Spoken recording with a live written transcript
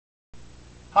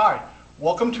Hi,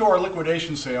 welcome to our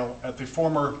liquidation sale at the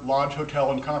former Lodge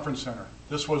Hotel and Conference Center.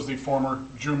 This was the former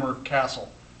Jumer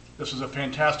Castle. This is a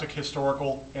fantastic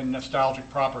historical and nostalgic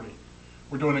property.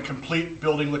 We're doing a complete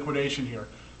building liquidation here.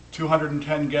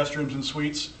 210 guest rooms and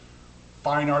suites,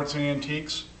 fine arts and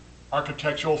antiques,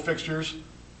 architectural fixtures,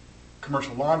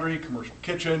 commercial laundry, commercial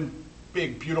kitchen,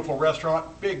 big beautiful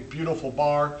restaurant, big beautiful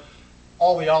bar,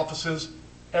 all the offices,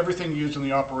 everything used in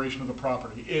the operation of the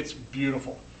property. It's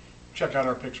beautiful. Check out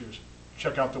our pictures.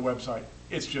 Check out the website.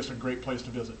 It's just a great place to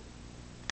visit.